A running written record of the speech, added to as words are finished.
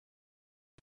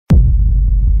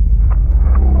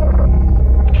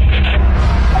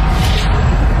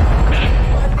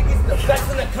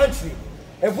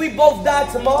both die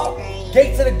tomorrow,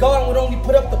 Gates of the Garden would only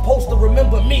put up the poster,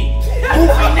 remember me. Goofy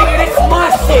nigga, this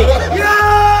my shit.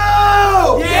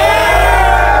 Yo!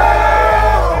 Yeah!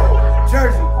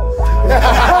 Jersey.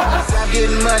 I'm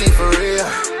getting money for real.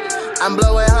 I'm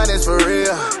blowing hundreds for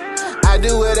real. I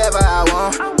do whatever I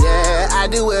want. Yeah, I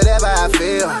do whatever I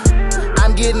feel.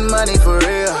 I'm getting money for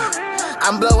real.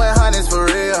 I'm blowing hundreds for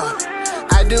real.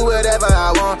 I do whatever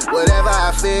I want, whatever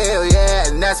I feel, yeah.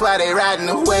 And that's why they riding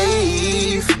the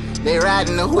wave. They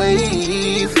riding the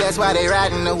wave. That's why they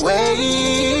riding the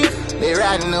wave. They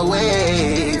riding the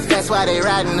wave. That's why they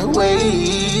riding the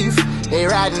wave. They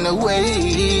riding the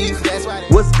wave. That's why they...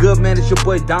 What's good, man? It's your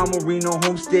boy Don Marino,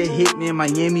 Homestead Hitman,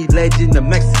 Miami legend, the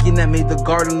Mexican that made the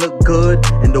garden look good.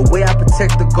 And the way I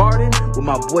protect the garden with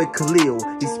my boy Khalil.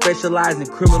 He specializes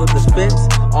in criminal defense,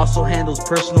 also handles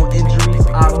personal injuries,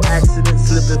 auto accidents,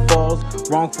 slip and falls,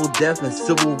 wrongful death, and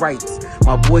civil rights.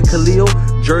 My boy Khalil,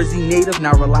 Jersey native,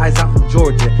 now relies out from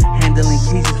Georgia, handling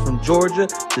cases from Georgia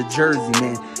to Jersey,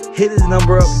 man. Hit his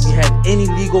number up if you have any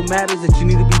legal matters that you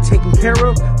need to be taken care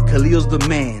of. Khalil's the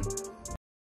man.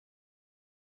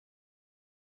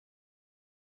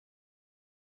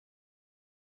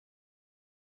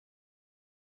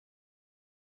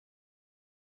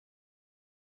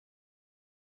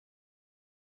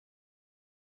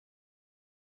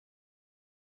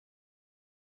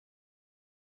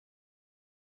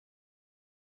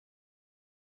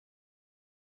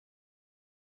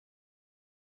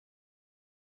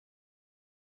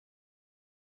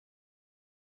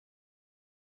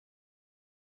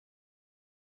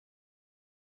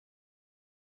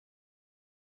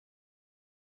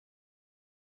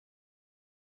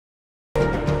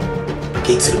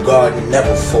 Gates of the garden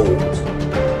never fold.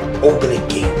 Open the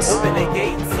gates. Open the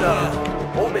gates up.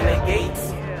 Open the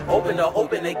gates. Open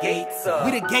the gates up.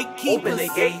 We the gatekeepers. Open the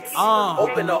gates.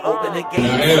 Open the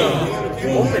gates up.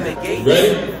 Open the gates.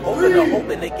 Ready?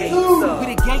 Open the gates up. We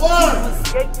the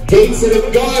gatekeepers. Gates of the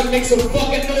garden, make some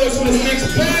fucking noise for this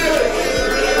next battle.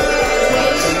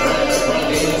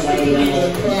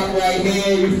 Right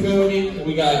here, you feel me?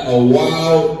 We got a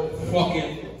wild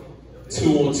fucking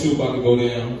 2-on-2 about to go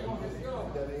down.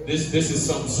 This is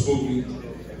something spooky,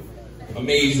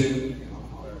 amazing.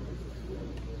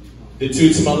 The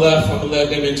two to my left, I'm gonna let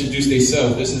them introduce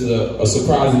themselves. This is a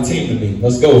surprising team to me.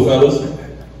 Let's go, fellas.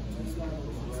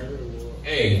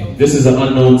 Hey, this is an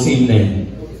unknown team name.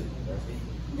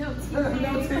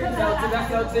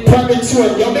 Pregnant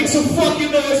Twork. Y'all make some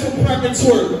fucking noise for Pregnant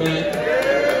Twork, man.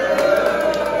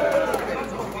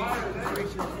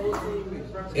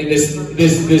 And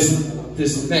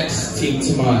this next team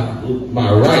to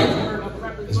my right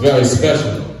is very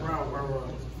special.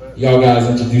 Y'all guys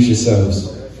introduce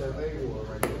yourselves.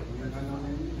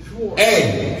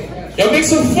 Hey, y'all make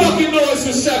some fucking noise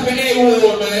for Chef and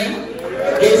A-War, man.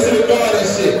 Gates to the garden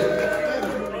shit.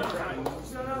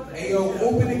 Hey yo,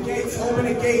 open the gates, hold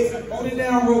it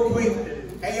down real quick.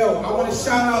 Hey yo, I want to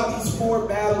shout out these 4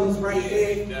 battles right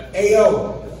here. Hey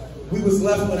yo, we was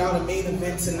left without a main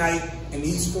event tonight, and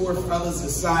these 4 fellas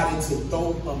decided to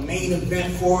throw a main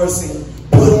event for us and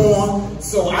put on.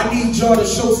 So I need y'all to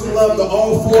show some love to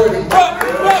all 4 of them.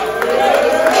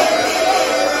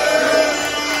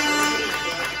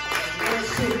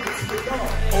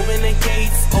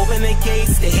 Open the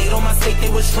gates, they hate on my state, they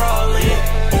was trolling.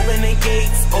 Open the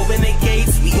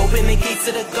gates, we open the gates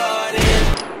to the garden.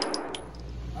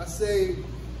 I say,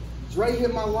 Dre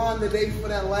hit my line today for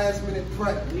that last minute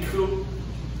prep. Me too.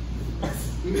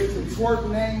 He made some twerk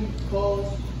name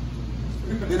calls,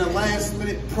 then a last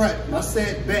minute prep. And I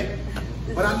said bet,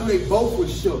 but I knew they both were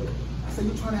shook. I said,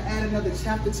 you trying to add another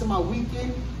chapter to my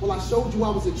weekend? Well, I showed you I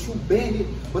was a true bandit,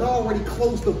 but I already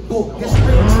closed the book. It's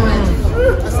real tragic.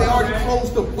 I said, I already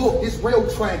closed the book. It's real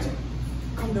tragic.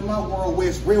 Come to my world where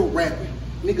it's real rapping.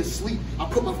 Niggas sleep. I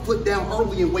put my foot down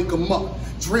early and wake them up.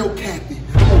 Drill captain.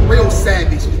 I'm a real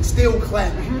savage. Still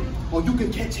clapping. Or you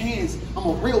can catch hands. I'm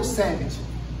a real savage.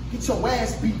 Get your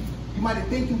ass beat. You might have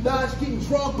think you dodged getting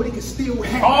drugged, but it can still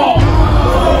happen. Oh,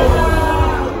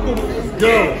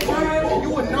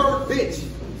 you a nerd bitch.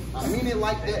 I mean it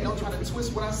like that. Don't try to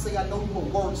twist what I say. I know you a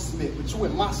wordsmith, but you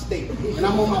in my state. And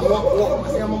I'm on my Mark Wahlberg. I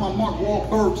say I'm on my Mark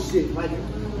Wahlberg shit. Like,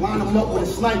 line him up with a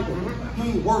sniper.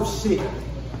 He ain't worth shit.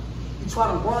 You try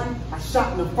to run, I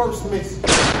shot in the first miss.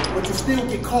 But you still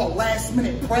get caught last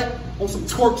minute prep on some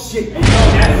twerk shit.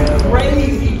 That's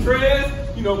crazy, Trez.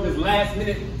 You know, this last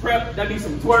minute prep, that be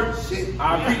some twerk shit.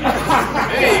 I appreciate it.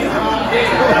 Hey,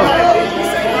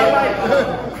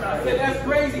 I said that's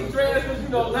crazy, Trez.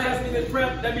 know, last minute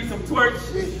prep, that be some twerk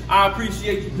shit. I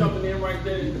appreciate you jumping in right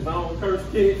there because I don't curse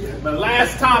kids. But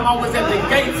last time I was at the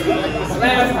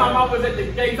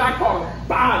gates, I caught a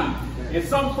body. And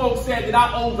some folks said that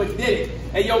I overdid it.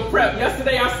 Hey, yo, Prep,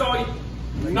 yesterday I saw you.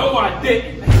 No, I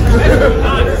didn't. Let's be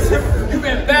honest. You've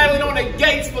been battling on the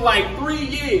gates for like 3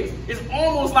 years. It's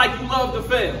almost like you love to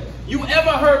fail. You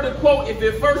ever heard the quote, if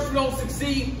at first you don't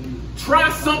succeed,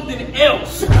 try something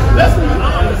else? Let's be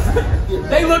honest.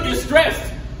 They looking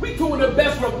stressed. We two of the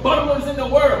best rebuttalers in the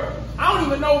world. I don't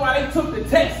even know why they took the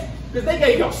test. Because they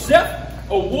gave your chef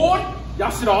award.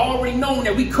 Y'all should have already known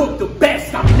that we cooked the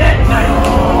best on that night.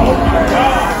 Oh my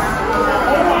God.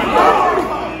 Oh my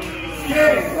God.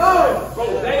 Yes. Bro,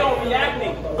 they all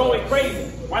reacting, going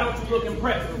crazy. Why don't you look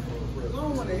impressed? I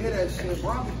don't want to hear that shit,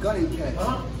 bro. I'm gunning cats.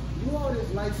 You all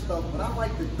this nice stuff, but I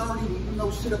like the 30 when you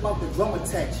know shit about the drum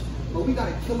attach. But we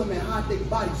gotta kill them and hide their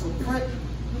body. So Prep,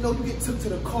 you know, you get took to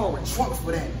the car with trunk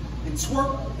for that. And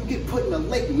Twork, you get put in a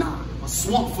lake, a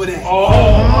swamp for that.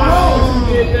 Oh,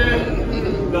 you did that.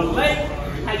 The lake,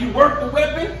 how you worked the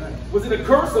weapon? Was it a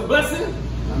curse, a blessing?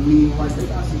 I mean, like, they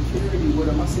got security with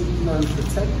them. I see these nuns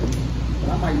protected.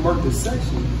 But I might murk this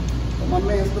section. But my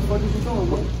man, what the fuck is you doing,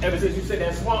 bro? Ever since you said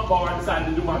that swamp bar, I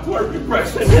decided to do my twerk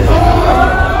impression.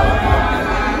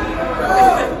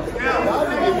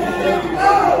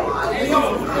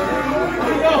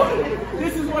 Yo,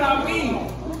 this is what I mean.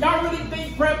 Y'all really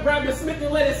think Prep grabbed the Smith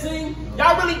and let it sing?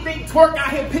 Y'all really think Twork out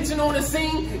here pitching on the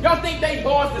scene? Y'all think they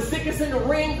bars the sickest in the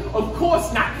ring? Of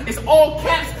course not. It's all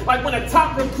caps, like when a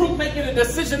top recruit making a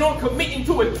decision on committing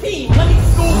to a team. Let me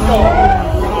school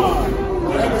y'all.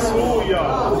 Let me school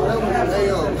y'all.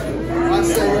 I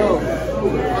say, yo,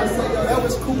 that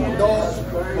was cool, dog.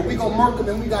 But we gonna murk him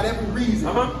and we got every reason.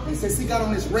 And since he got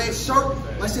on his red shirt,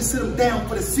 let's just sit him down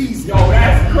for the season. Yo,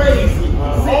 that's crazy.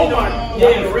 Oh my,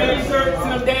 yeah, the red shirt, sit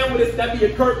him down with us, that'd be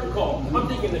a curtain call. I'm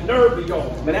thinking the nerve of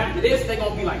y'all. But after this, they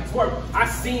gonna be like, Twork, I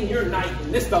seen your night,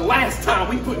 and this the last time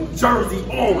we putting Jerzey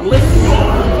on. Let's go.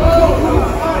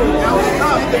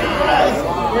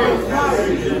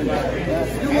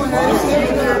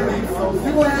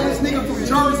 You gonna have this nigga from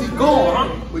Jersey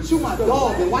gone, but you my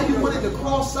dog, and why you wanted to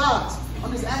cross sides?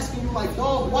 I'm just asking you like,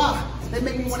 dog, why? They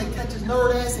make me want to catch his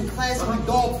nerd ass in class and be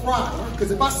dog fried.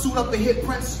 Because if I suit up and hit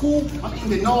Prince school, I'm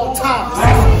eating all times.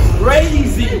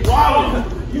 Crazy, wow.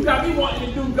 You got me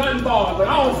wanting to do gun bars, but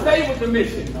I don't stay with the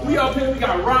mission. We up here, we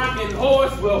got rock and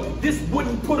horse. Well, this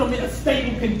wouldn't put them in a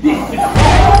stable condition.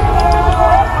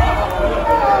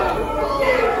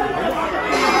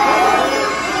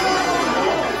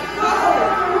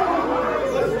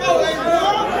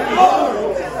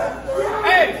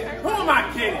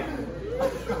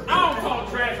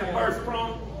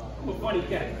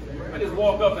 I just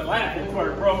walk up and laugh at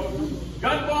Twork, bro.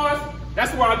 Gun bars,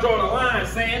 that's where I draw the line,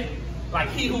 saying, like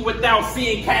he who without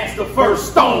seeing cast the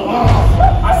first stone.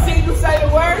 I seen you say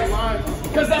the words,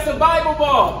 because that's a Bible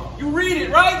bar. You read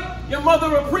it, right? Your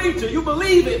mother a preacher, you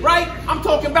believe it, right? I'm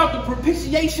talking about the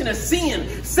propitiation of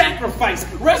sin, sacrifice,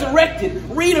 resurrected,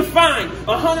 redefined,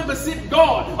 100%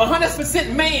 God,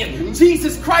 100% man,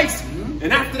 Jesus Christ.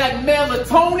 And after that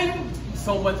melatonin,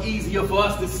 so much easier for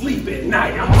us to sleep at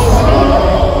night. I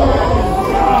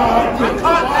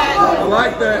caught that. I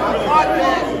like that. I caught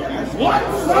that. What?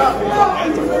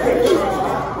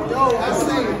 Yo, I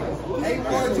say, hey,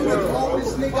 boy, you the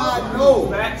coldest nigga I know.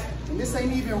 Facts. And this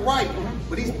ain't even right,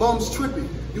 but these bums tripping.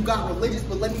 You got religious,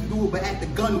 but let me do it, but at the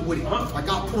gun with it. Like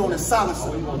I'll put on a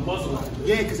silencer. Oh, you gonna muzzle it?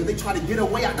 Yeah, because if they try to get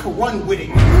away, I could run with it.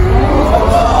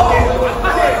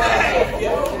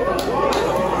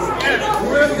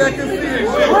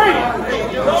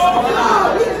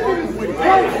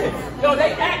 Yo,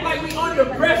 they act like we under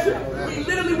pressure. We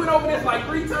literally went over this like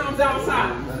 3 times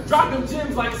outside, dropping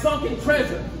gems like sunken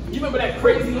treasure. You remember that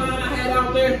crazy line I had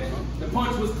out there? The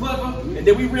punch was clever, and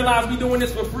then we realized we doing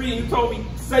this for free, and you told me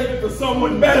save it for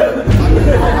someone better.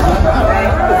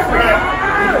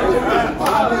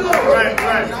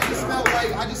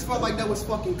 I just felt like that was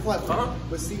fucking clever.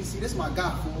 But see, this my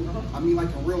guy, fool. I mean,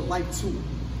 like in real life too,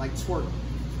 like Twork.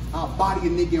 I'll body a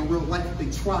nigga in real life if they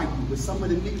try you. But some of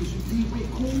the niggas you be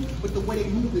with cool, but the way they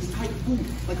move is tight food.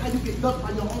 Like how you get ducked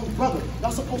by your own brother.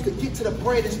 Y'all supposed to get to the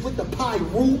bread and split the pie,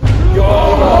 rule.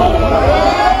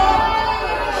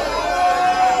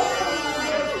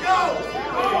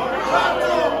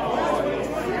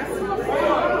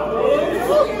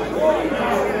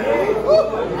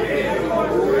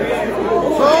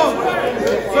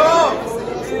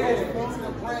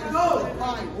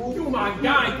 You my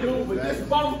guy, dude, but this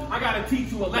bum, I gotta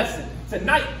teach you a lesson.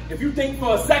 Tonight, if you think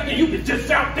for a second you could just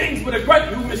shout things with a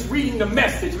great, you misreading the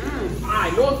message.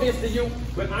 Alright, no offense to you,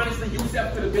 but honestly, you could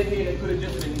have been here and could have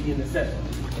just been me in the session.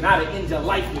 And I'd have ended your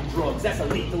life with drugs. That's a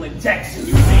lethal injection,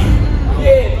 you see?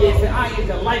 Yeah, I end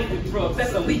your life with drugs.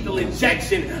 That's a lethal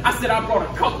injection. I said I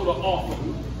brought a couple to offer.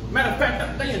 Matter of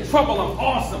fact, they in trouble, I'm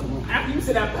awesome. After you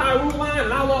said that Pyro line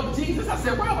and I love Jesus, I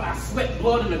said, why would I sweat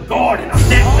blood in the garden? I'm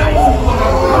that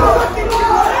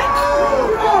nice.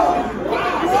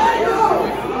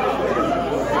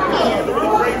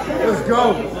 Let's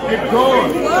go. Get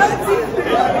going.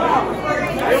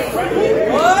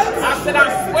 What? I said, I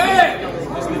swear.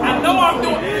 I know I'm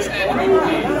doing this. I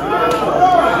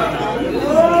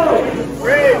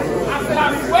said, I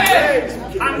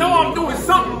swear. I know I'm doing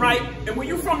something right. And when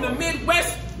you're from the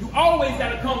Midwest, you always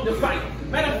gotta come to fight.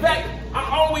 Matter of fact, I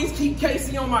always keep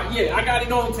Casey on my, I got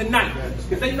it on tonight.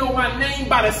 Because they know my name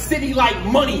by the city like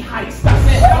Money Heist.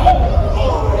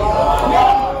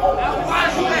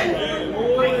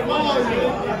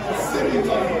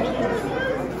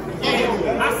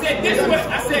 I said,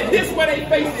 I said this where they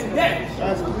facing death.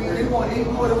 They want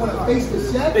to face the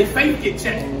check. They faith get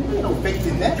checked. You don't fake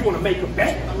the net. You want to make a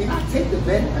bet? I mean, I take the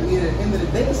bet. I mean, at the end of the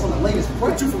day, it's on the latest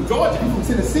price. But you from Georgia? I'm from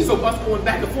Tennessee. So us going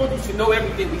back and forth, you should know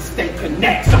everything. We stay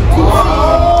connected.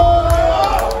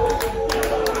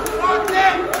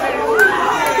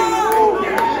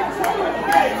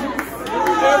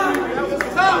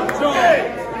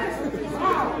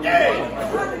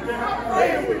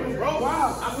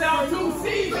 I'm down 2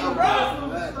 seasons,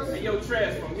 bro. Hey, yo,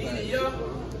 Trez, from media,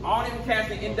 all them cats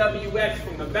in NWX,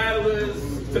 from the battlers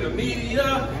to the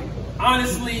media,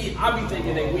 honestly, I be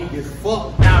thinking they weak as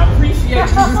fuck. Now, I appreciate you. I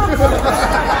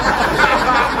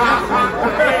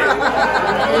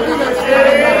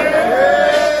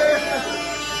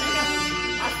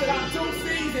said I'm 2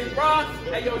 seasons, bro.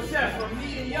 Hey, yo, Chef, from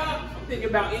media, I'm thinking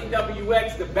about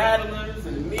NWX, the battlers,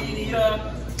 and the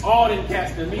media. All them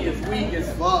cats to me is weak as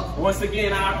fuck. Once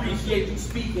again, I appreciate you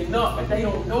speaking up, but they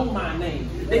don't know my name.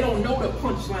 They don't know the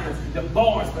punchlines, the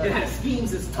bars, but the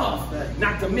schemes is tough.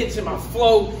 Not to mention my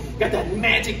flow, got that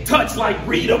magic touch like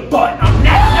Rita Butt. I'm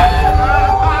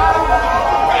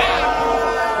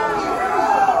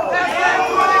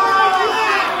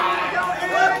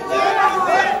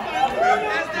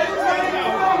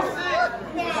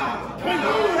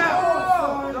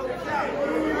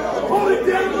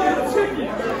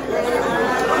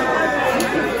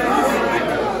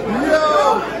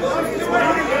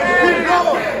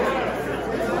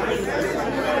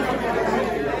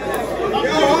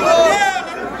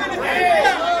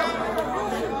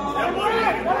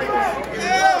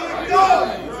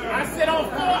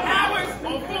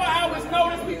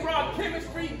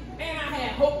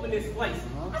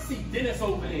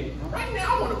over there. Right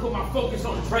now, I want to put my focus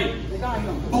on Trez. Nigga, I hit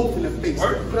them both in the face.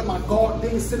 Put up my guard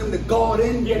thing, send them to guard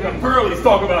in. Yeah, the Pearlies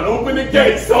talk about open the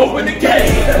gates, open the gates. Open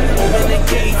the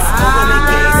gates, open the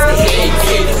gates. The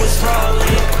hate was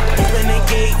crawling. Open the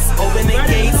gates, open the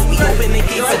gates. We open the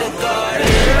gates of the garden.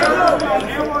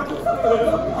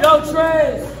 Yo,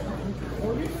 Trez.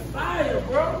 You fire,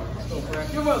 bro.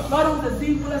 Your rebuttal's as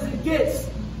evil as it gets.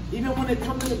 Even when it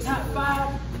comes to the top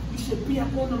 5, you should be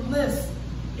up on the list.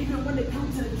 Even when it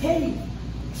comes to the cave,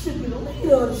 you should be the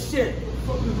leader of the shit.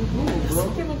 What are you doing, bro?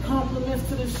 Giving compliments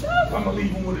to the chef. I'm gonna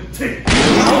leave him with a tip.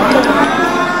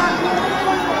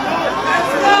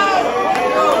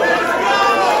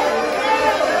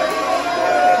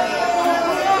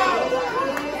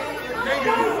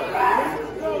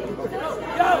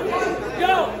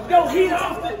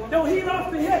 Yo, heat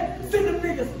off the head. Send them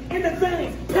niggas in the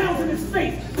veins, pounds in his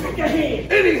face. Pick a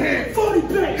hand. Any hand. 40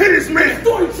 bank. Hit his man.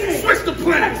 Story chain. Switch the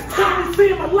plan. Next time you see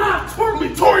him alive,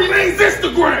 twerk. Tory Lane's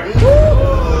Instagram.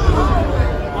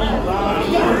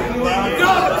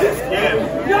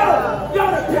 Yo,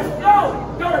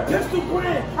 the pistol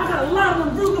brand. I got a lot of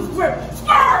them Ruger's grip.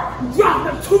 Drop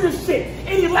them to this shit.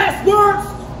 Any last words?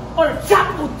 Or the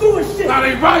chopper will through his shit. That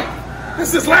ain't right.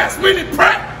 This is last minute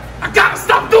prep. I gotta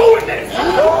stop doing this.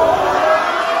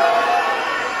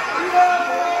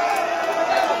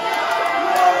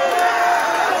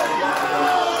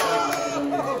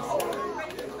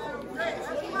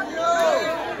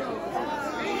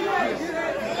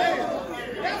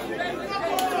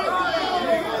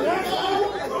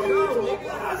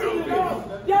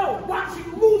 Yo, watch you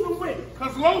moving with.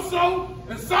 Cause Loso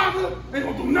and Saga ain't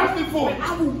gonna do nothing for me.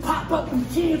 I will pop up in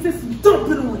Kansas and dump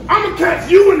it on you. I'ma catch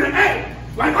you in the A,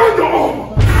 like Under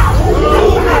Armour.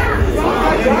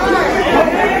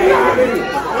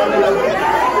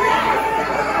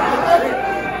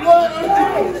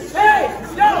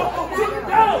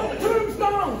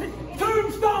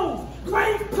 Tombstones,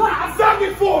 grave plots. I dug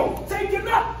it for him. Take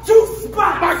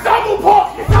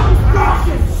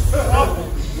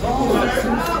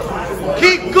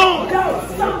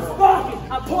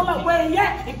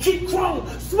keep crawling,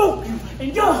 smoke you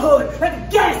in your hood like a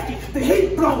gasket, the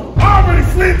heat blown. I already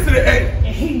slid to the head.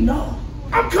 And he know.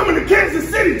 I'm coming to Kansas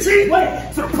City, Chief.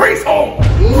 Where? To the priest home.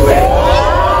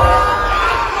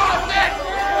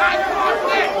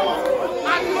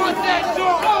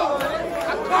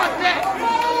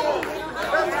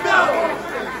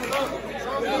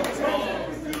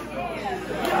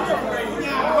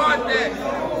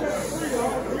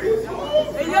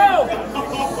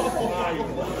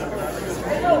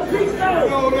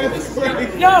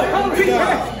 Yo,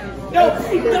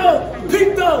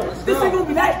 this ain't gonna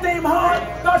be that damn hard.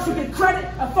 Thought you get credit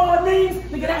at foreign means?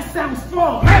 Nigga, that sounds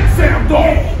strong. That sound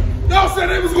dog. Y'all said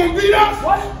they was gonna beat us?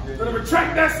 What? Better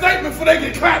retract that statement before they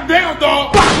get clapped down,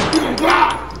 dog. We gonna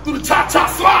glide through the cha-cha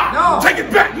slide. No. Take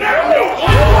it back now, dog.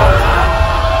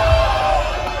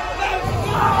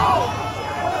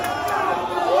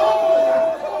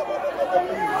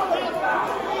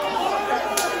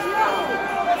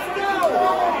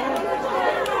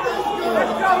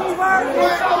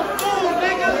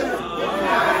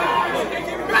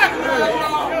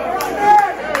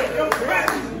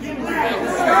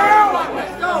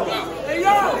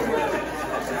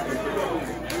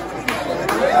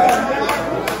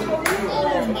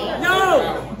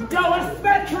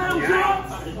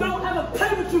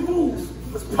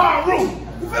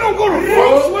 If they don't go to the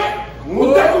front sweat,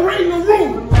 we're decorating the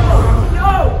room. Yo,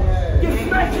 you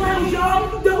smack clowns,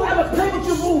 y'all. Don't ever play with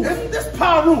your rules. This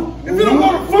power room. If you don't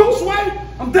go to feng shui,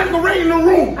 I'm decorating the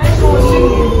room. I ain't gonna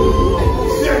shoot you.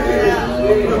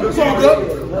 It's all good.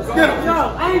 Get him. Yo,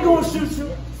 I ain't gonna shoot you.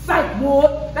 Psych,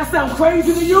 ward. That sounds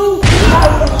crazy to you? I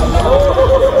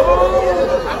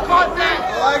caught that.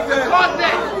 I like that. I caught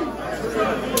that.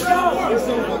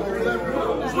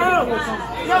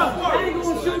 Yo, I ain't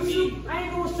gonna shoot you. I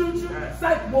ain't gonna shoot you.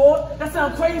 Psych, ward. That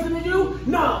sounds crazy to you?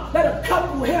 Nah, let a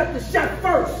couple have the shot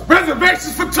first.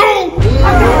 Reservations for two. I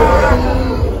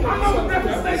know the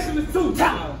devastation is too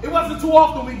tough. It wasn't too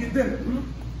often we get dinner.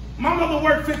 My mother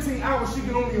worked 15 hours. She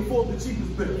could only afford the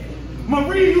cheapest bill.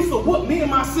 Maria used to whoop me and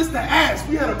my sister ass.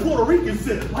 We had a Puerto Rican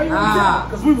sitter. Why you that?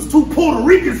 Because we was two Puerto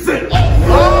Rican sitters. I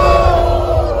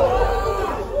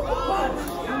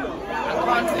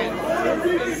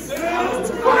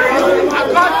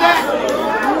got that.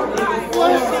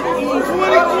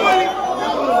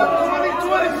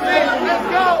 2020, let's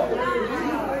go.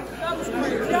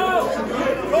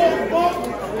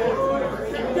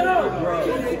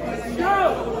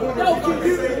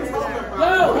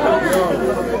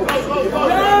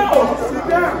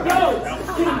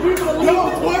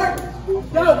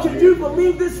 Yo, can you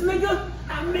believe this nigga?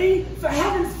 I mean, for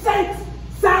heaven's sakes,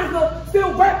 Sandra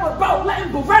still rapping about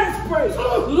letting Beretta spray.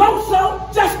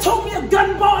 Loso just told me a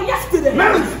gun ball yesterday.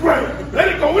 Melon spray. Let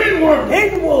it go inward.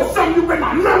 Inward. That's something you make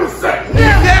my melon say.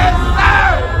 Yes,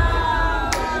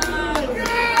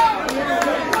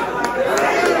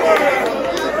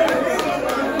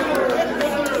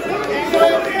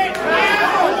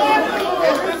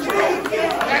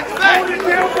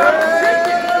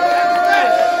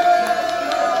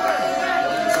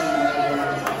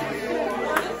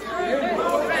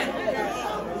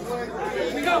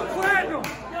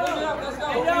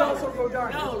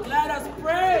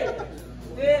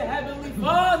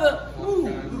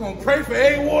 pray for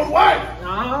A. Ward White.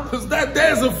 Because that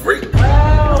there's a freak. Yo,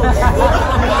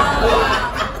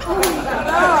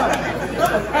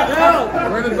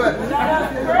 Run it back.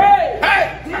 Hey!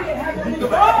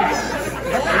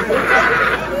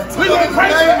 We're going to pray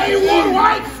for A. Ward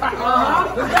White.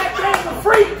 That there's a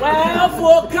freak. Well,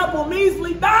 for a couple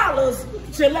measly dollars,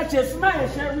 she'll let you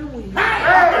smash every week.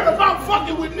 Hey, it's about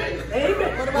fucking with niggas.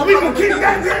 Amen. We going to keep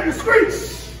that there in the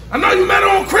streets. I know you met her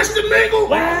on Christian Mingle,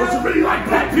 but you really like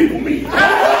black people meet.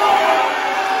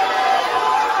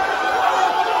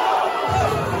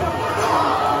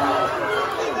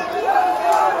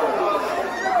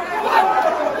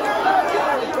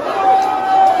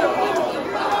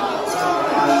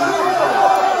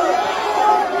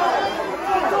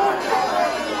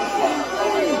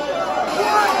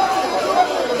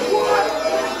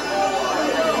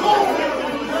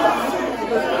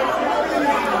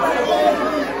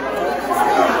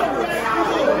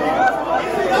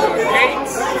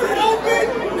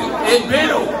 It been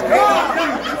open.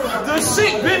 The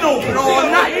shit been open all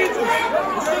night.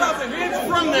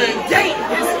 From the gate.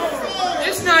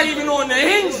 It's not even on the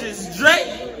hinges, Drake.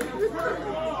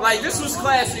 Like, this was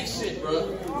classic shit, bro.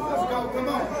 Let's go, come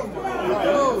on.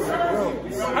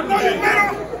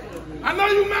 I know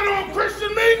you met her on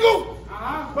Christian Mingle,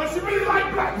 but she really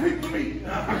like black people meat.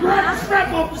 I grabbed the strap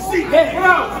off the seat.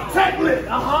 Tight lip.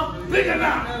 Bigger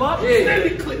now.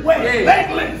 Steady clip. Leg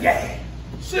lift. Yeah.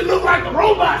 Shit look like a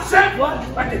robot, chef. What?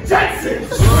 Like the Jetsons.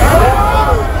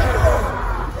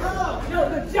 Yo,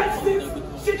 the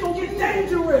Jetsons, shit gonna get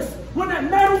dangerous. When that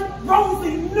metal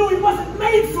Rosie knew he wasn't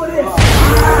made for this.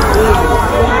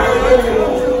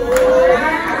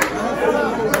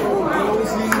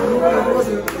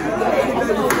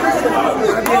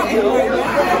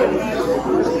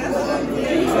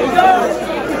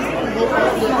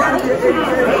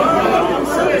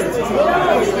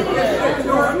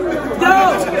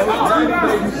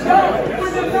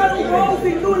 When the metal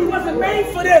Rosie knew he wasn't made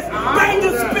for this.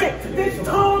 Banger spit. This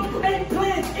Tom ain't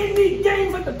playing any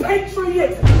games like the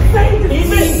Patriots. Save this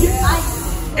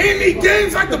bitch. Any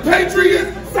games like the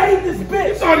Patriots? Save this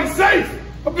bitch. It's already safe.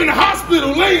 Up in the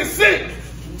hospital laying sick.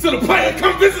 Till the player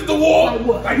come visit the ward.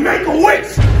 Like make a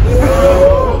wish.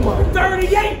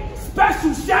 38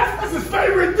 special chef. That's his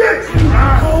favorite dish.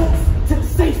 Go to the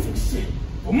safe and shit.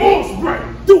 For more spray.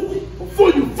 Do it.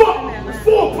 Before you fuck, it's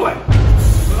foreplay.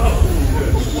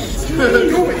 Do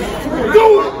it.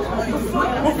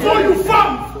 Before you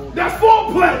fuck, that's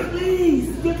foreplay.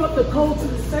 Please give up the code to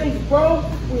the safe, bro.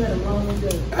 We had a long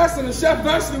day. Asking the chef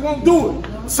actually won't do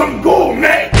it. Some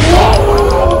gourmet.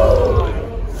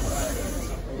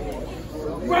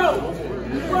 Bro.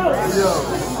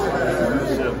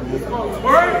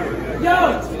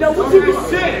 Yo, what you gonna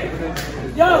say?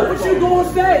 Yo, what you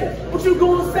gonna say? What you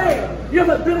gonna say? You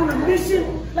ever been on a mission,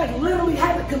 like literally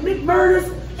had to commit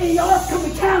murders, and y'all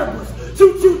coming calibers?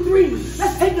 223.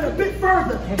 Let's take it a bit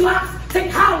further. Glocks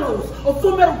take hollows or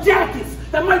full metal jackets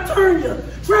that might turn you.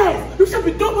 Trez, you should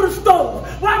be good with a stove.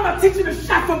 Why am I teaching a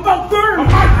chef about burn? I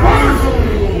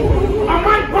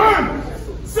might burn.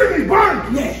 See me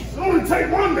burn. Yeah. It only take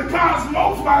one to cause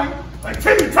most like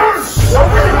Timmy Turner.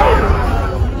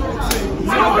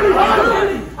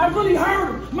 I really heard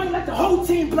him. Might let the whole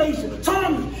team blaze you.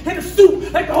 Tommy in a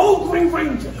suit like the whole Green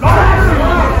Ranger. I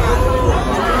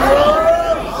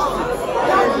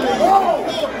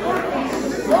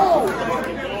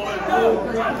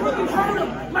really heard him.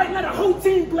 Might let a whole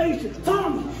team blaze you.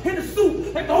 Tommy in a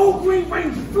suit like the whole Green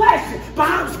Ranger. Flashing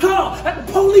behind his car like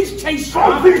the police chase you.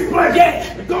 Police blaze.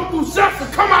 Yeah. They go through chefs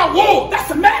and come out war. That's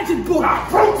a magic book.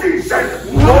 Protein shake.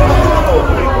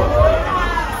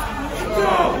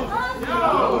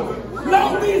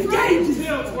 Long these gauges.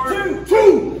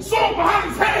 Two. Sword behind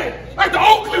his head like the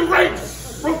Oakland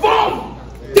Raiders. Revolver.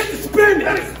 Get the spinning.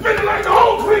 And it's spinning like the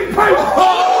whole clean paper.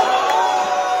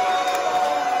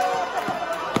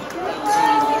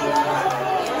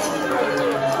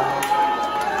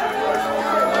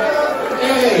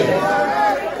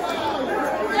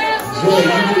 Boy,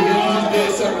 you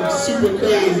did something super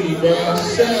crazy, bro.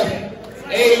 Chef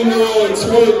Tay Roc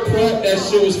Twork prep, that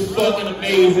shit was fucking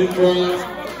amazing, bro.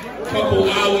 Couple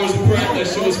hours prep, that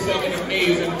shit was fucking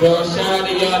amazing, bro. Shout out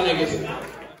to y'all niggas.